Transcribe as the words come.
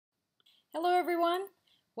Hello everyone!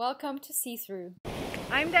 Welcome to Sea-thru.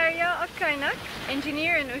 I'm Derya, Akkaynak,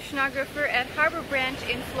 engineer and oceanographer at Harbor Branch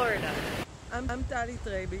in Florida. I'm Tali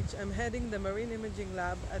Treibitz. I'm heading the Marine Imaging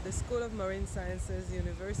Lab at the School of Marine Sciences,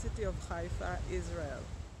 University of Haifa, Israel.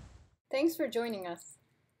 Thanks for joining us.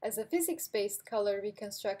 As a physics-based color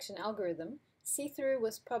reconstruction algorithm, Sea-thru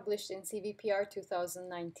was published in CVPR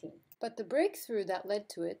 2019. But the breakthrough that led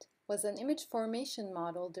to it was an image formation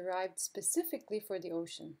model derived specifically for the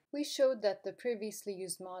ocean. We showed that the previously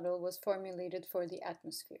used model was formulated for the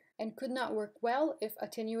atmosphere and could not work well if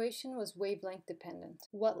attenuation was wavelength dependent.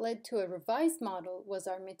 What led to a revised model was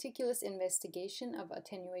our meticulous investigation of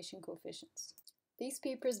attenuation coefficients. These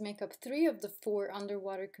papers make up 3 of the 4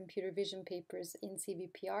 underwater computer vision papers in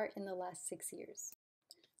CVPR in the last 6 years.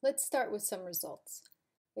 Let's start with some results.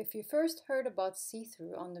 If you first heard about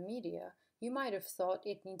Sea-thru on the media, you might have thought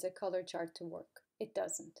it needs a color chart to work. It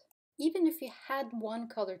doesn't. Even if you had one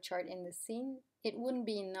color chart in the scene, it wouldn't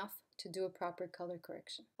be enough to do a proper color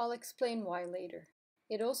correction. I'll explain why later.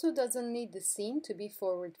 It also doesn't need the scene to be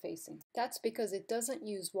forward-facing. That's because it doesn't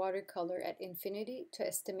use watercolor at infinity to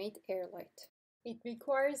estimate air light. It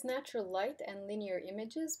requires natural light and linear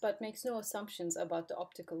images, but makes no assumptions about the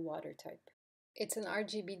optical water type. It's an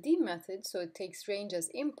RGBD method, so it takes range as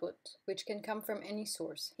input, which can come from any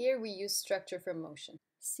source. Here we use structure from motion.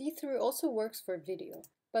 Sea-thru also works for video,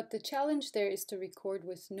 but the challenge there is to record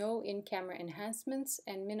with no in-camera enhancements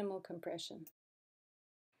and minimal compression.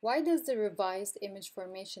 Why does the revised image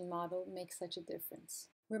formation model make such a difference?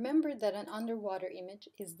 Remember that an underwater image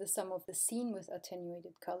is the sum of the scene with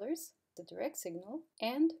attenuated colors, the direct signal,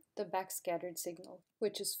 and the backscattered signal,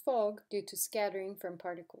 which is fog due to scattering from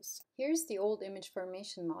particles. Here's the old image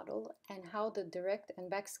formation model and how the direct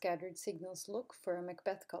and backscattered signals look for a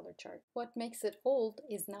Macbeth color chart. What makes it old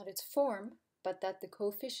is not its form, but that the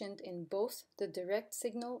coefficient in both the direct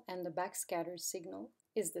signal and the backscattered signal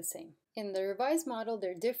is the same. In the revised model,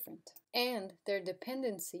 they're different, and their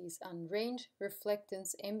dependencies on range,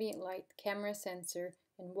 reflectance, ambient light, camera sensor,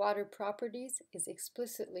 and water properties is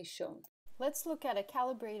explicitly shown. Let's look at a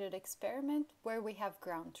calibrated experiment where we have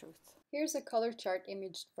ground truth. Here's a color chart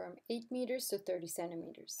imaged from 8 meters to 30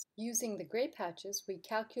 centimeters. Using the gray patches, we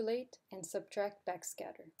calculate and subtract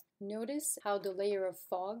backscatter. Notice how the layer of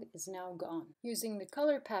fog is now gone. Using the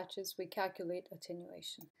color patches, we calculate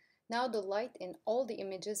attenuation. Now the light in all the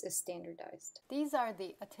images is standardized. These are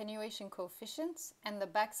the attenuation coefficients and the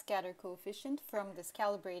backscatter coefficient from this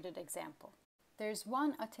calibrated example. There's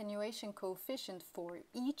one attenuation coefficient for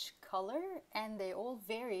each color, and they all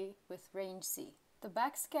vary with range C. The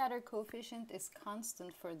backscatter coefficient is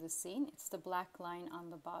constant for the scene. It's the black line on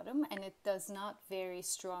the bottom, and it does not vary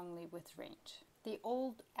strongly with range. The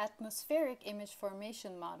old atmospheric image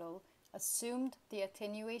formation model assumed the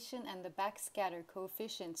attenuation and the backscatter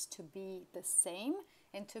coefficients to be the same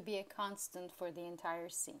and to be a constant for the entire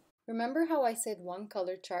scene. Remember how I said one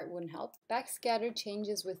color chart wouldn't help? Backscatter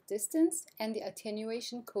changes with distance and the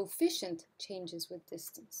attenuation coefficient changes with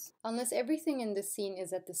distance. Unless everything in the scene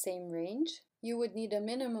is at the same range, you would need a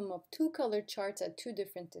minimum of 2 color charts at 2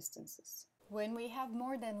 different distances. When we have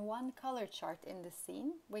more than one color chart in the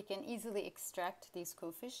scene, we can easily extract these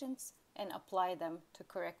coefficients and apply them to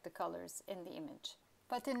correct the colors in the image.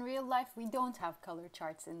 But in real life, we don't have color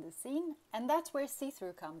charts in the scene, and that's where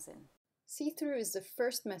Sea-thru comes in. Sea-thru is the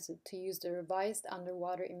first method to use the revised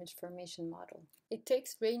underwater image formation model. It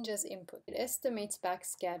takes range as input. It estimates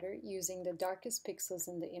backscatter using the darkest pixels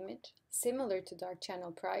in the image, similar to dark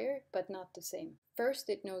channel prior, but not the same. First,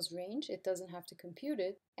 it knows range, it doesn't have to compute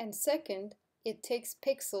it, and second, it takes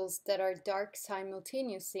pixels that are dark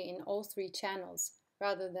simultaneously in all 3 channels,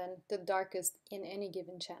 rather than the darkest in any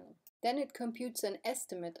given channel. Then it computes an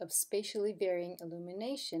estimate of spatially varying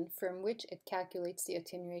illumination from which it calculates the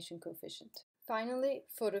attenuation coefficient. Finally,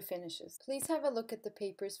 photo finishes. Please have a look at the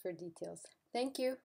papers for details. Thank you.